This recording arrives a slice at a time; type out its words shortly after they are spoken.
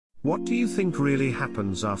What do you think really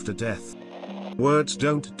happens after death? Words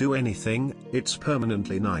don't do anything, it's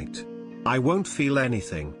permanently night. I won't feel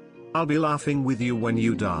anything. I'll be laughing with you when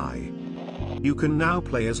you die. You can now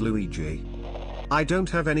play as Luigi. I don't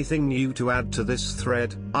have anything new to add to this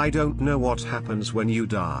thread. I don't know what happens when you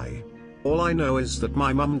die. All I know is that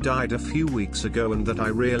my mum died a few weeks ago and that I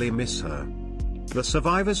really miss her. The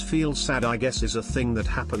survivors feel sad, I guess, is a thing that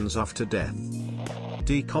happens after death.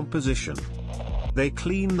 Decomposition. They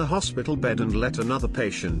clean the hospital bed and let another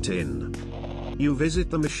patient in. You visit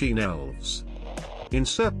the machine elves.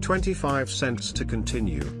 Insert 25 cents to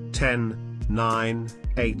continue. 10, 9,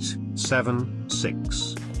 8, 7,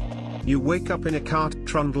 6. You wake up in a cart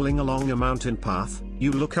trundling along a mountain path.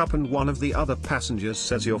 You look up and one of the other passengers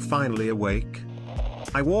says you're finally awake.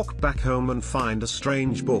 I walk back home and find a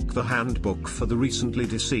strange book, the handbook for the recently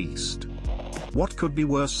deceased. What could be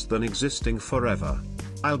worse than existing forever?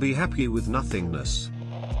 I'll be happy with nothingness.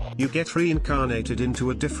 You get reincarnated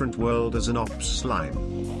into a different world as an ops slime.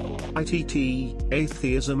 ITT,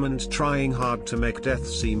 atheism and trying hard to make death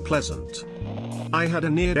seem pleasant. I had a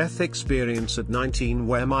near-death experience at 19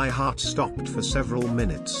 where my heart stopped for several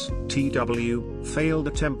minutes. TW, failed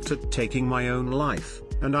attempt at taking my own life,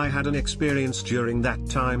 and I had an experience during that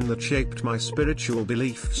time that shaped my spiritual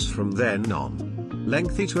beliefs from then on.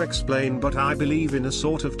 Lengthy to explain, but I believe in a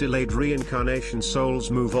sort of delayed reincarnation.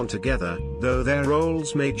 Souls move on together, though their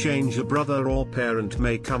roles may change. A brother or parent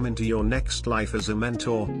may come into your next life as a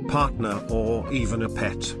mentor, partner, or even a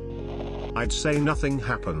pet. I'd say nothing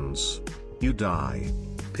happens. You die.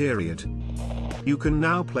 Period. You can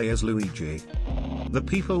now play as Luigi. The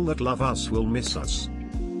people that love us will miss us.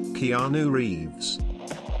 Keanu Reeves.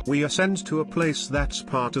 We ascend to a place that's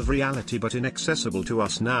part of reality but inaccessible to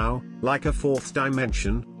us now, like a fourth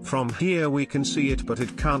dimension. From here we can see it but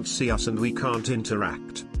it can't see us and we can't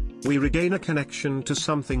interact. We regain a connection to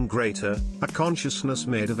something greater, a consciousness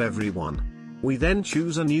made of everyone. We then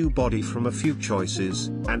choose a new body from a few choices,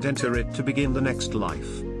 and enter it to begin the next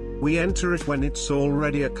life. We enter it when it's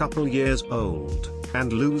already a couple years old,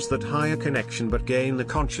 and lose that higher connection but gain the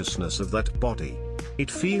consciousness of that body. It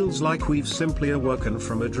feels like we've simply awoken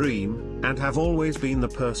from a dream, and have always been the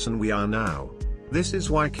person we are now. This is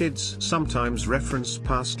why kids sometimes reference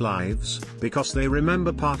past lives, because they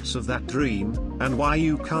remember parts of that dream, and why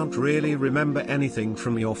you can't really remember anything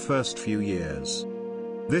from your first few years.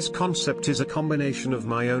 This concept is a combination of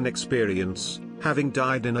my own experience, having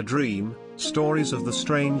died in a dream, stories of the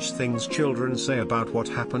strange things children say about what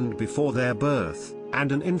happened before their birth,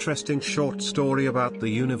 and an interesting short story about the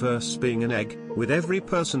universe being an egg, with every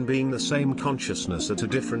person being the same consciousness at a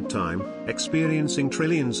different time, experiencing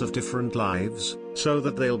trillions of different lives, so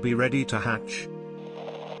that they'll be ready to hatch.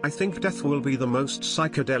 I think death will be the most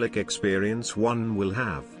psychedelic experience one will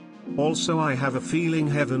have. Also, I have a feeling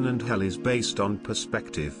heaven and hell is based on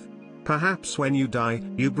perspective. Perhaps when you die,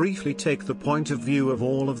 you briefly take the point of view of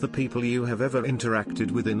all of the people you have ever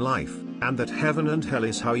interacted with in life, and that heaven and hell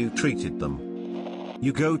is how you treated them.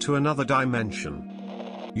 You go to another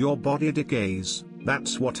dimension. Your body decays,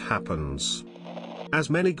 that's what happens. As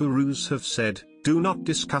many gurus have said, do not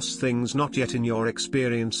discuss things not yet in your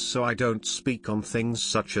experience, so I don't speak on things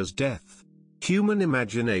such as death. Human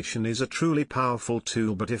imagination is a truly powerful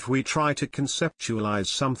tool, but if we try to conceptualize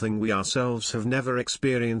something we ourselves have never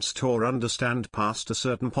experienced or understand past a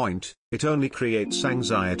certain point, it only creates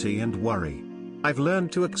anxiety and worry. I've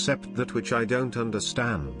learned to accept that which I don't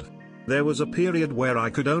understand. There was a period where I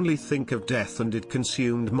could only think of death and it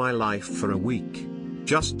consumed my life for a week.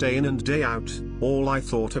 Just day in and day out, all I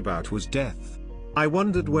thought about was death. I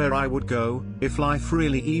wondered where I would go, if life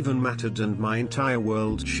really even mattered, and my entire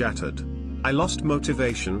world shattered. I lost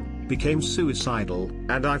motivation, became suicidal,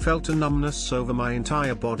 and I felt a numbness over my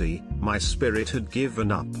entire body. My spirit had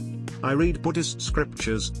given up. I read Buddhist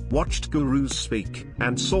scriptures, watched gurus speak,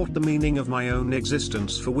 and sought the meaning of my own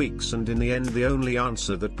existence for weeks, and in the end the only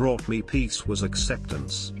answer that brought me peace was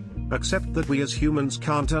acceptance. Accept that we as humans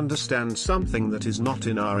can't understand something that is not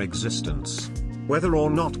in our existence. Whether or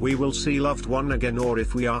not we will see loved one again, or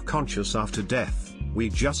if we are conscious after death, we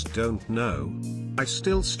just don't know. I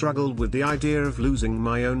still struggled with the idea of losing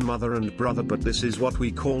my own mother and brother, but this is what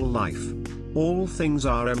we call life. All things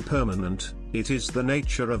are impermanent, it is the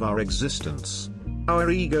nature of our existence.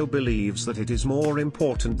 Our ego believes that it is more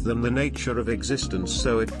important than the nature of existence,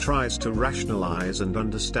 so it tries to rationalize and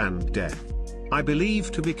understand death. I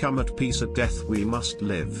believe to become at peace at death we must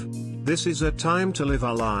live. This is a time to live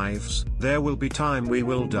our lives, there will be time we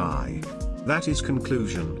will die. That is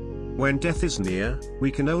conclusion. When death is near,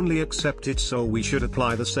 we can only accept it, so we should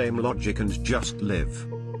apply the same logic and just live.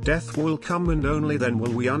 Death will come and only then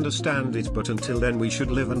will we understand it, but until then we should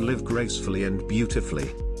live and live gracefully and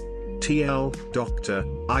beautifully. TL, Doctor,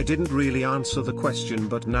 I didn't really answer the question,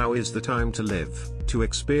 but now is the time to live, to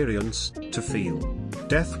experience, to feel.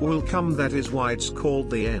 Death will come, that is why it's called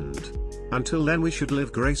the end. Until then we should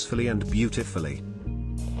live gracefully and beautifully.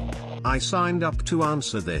 I signed up to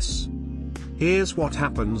answer this. Here's what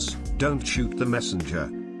happens, don't shoot the messenger.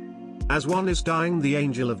 As one is dying, the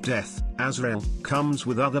angel of death, Azrael, comes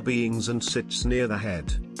with other beings and sits near the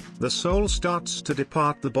head. The soul starts to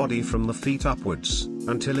depart the body from the feet upwards,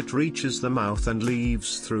 until it reaches the mouth and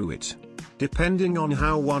leaves through it. Depending on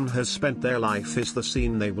how one has spent their life is the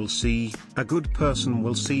scene they will see. A good person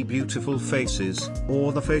will see beautiful faces,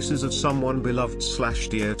 or the faces of someone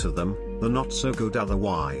beloved/dear to them, the not so good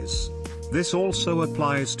otherwise. This also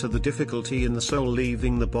applies to the difficulty in the soul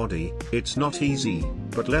leaving the body. It's not easy,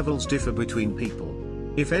 but levels differ between people.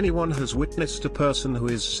 If anyone has witnessed a person who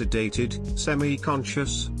is sedated,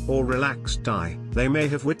 semi-conscious, or relaxed die, they may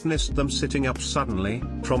have witnessed them sitting up suddenly,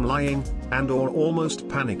 from lying, and/or almost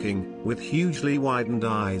panicking, with hugely widened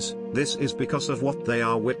eyes. This is because of what they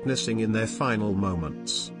are witnessing in their final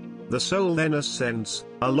moments. The soul then ascends.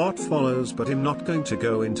 A lot follows, but I'm not going to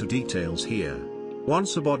go into details here.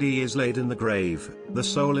 Once a body is laid in the grave, the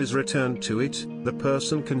soul is returned to it. The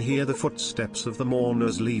person can hear the footsteps of the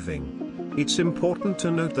mourners leaving. It's important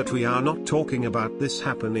to note that we are not talking about this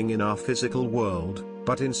happening in our physical world,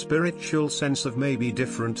 but in spiritual sense of maybe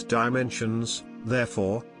different dimensions.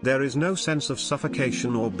 Therefore, there is no sense of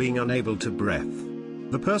suffocation or being unable to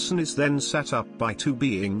breathe. The person is then sat up by two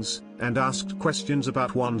beings, and asked questions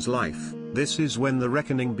about one's life. This is when the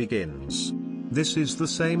reckoning begins. This is the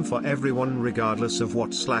same for everyone regardless of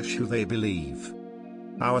what/who they believe.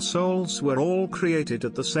 Our souls were all created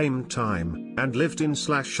at the same time, and lived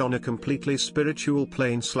in/on a completely spiritual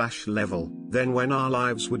plane/level. Then when our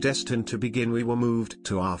lives were destined to begin, we were moved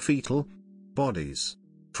to our fetal bodies.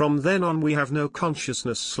 From then on we have no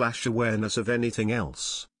consciousness/awareness of anything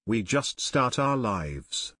else, we just start our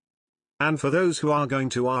lives. And for those who are going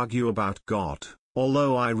to argue about God,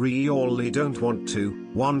 although I really don't want to,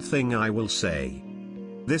 one thing I will say.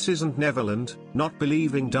 This isn't Neverland. Not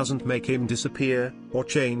believing doesn't make him disappear, or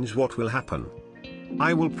change what will happen.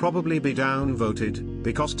 I will probably be downvoted,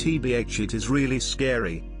 because TBH it is really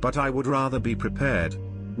scary, but I would rather be prepared.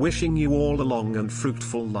 Wishing you all a long and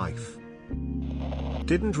fruitful life.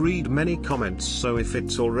 Didn't read many comments, so if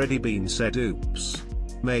it's already been said, oops.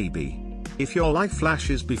 Maybe. If your life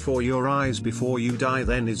flashes before your eyes before you die,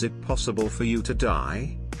 then is it possible for you to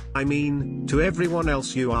die? I mean, to everyone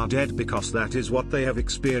else you are dead because that is what they have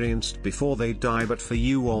experienced before they die, but for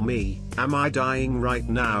you or me, am I dying right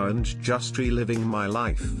now and just reliving my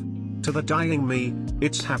life? To the dying me,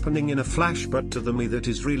 it's happening in a flash, but to the me that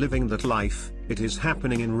is reliving that life, it is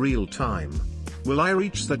happening in real time. Will I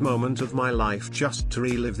reach that moment of my life just to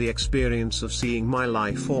relive the experience of seeing my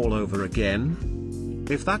life all over again?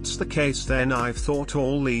 If that's the case, then I've thought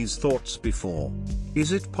all these thoughts before.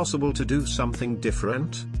 Is it possible to do something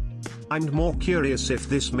different? I'm more curious if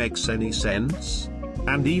this makes any sense.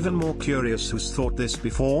 And even more curious who's thought this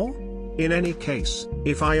before? In any case,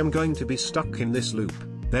 if I am going to be stuck in this loop,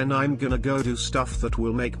 then I'm gonna go do stuff that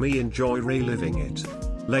will make me enjoy reliving it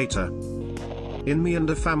later. In me and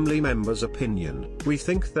a family member's opinion, we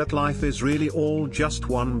think that life is really all just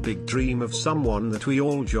one big dream of someone that we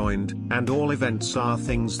all joined, and all events are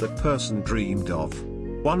things that person dreamed of.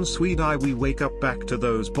 Once we die, we wake up back to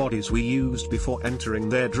those bodies we used before entering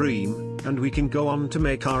their dream, and we can go on to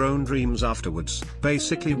make our own dreams afterwards.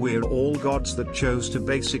 Basically, we're all gods that chose to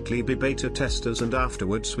basically be beta testers, and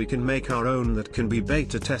afterwards we can make our own that can be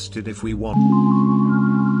beta tested if we want.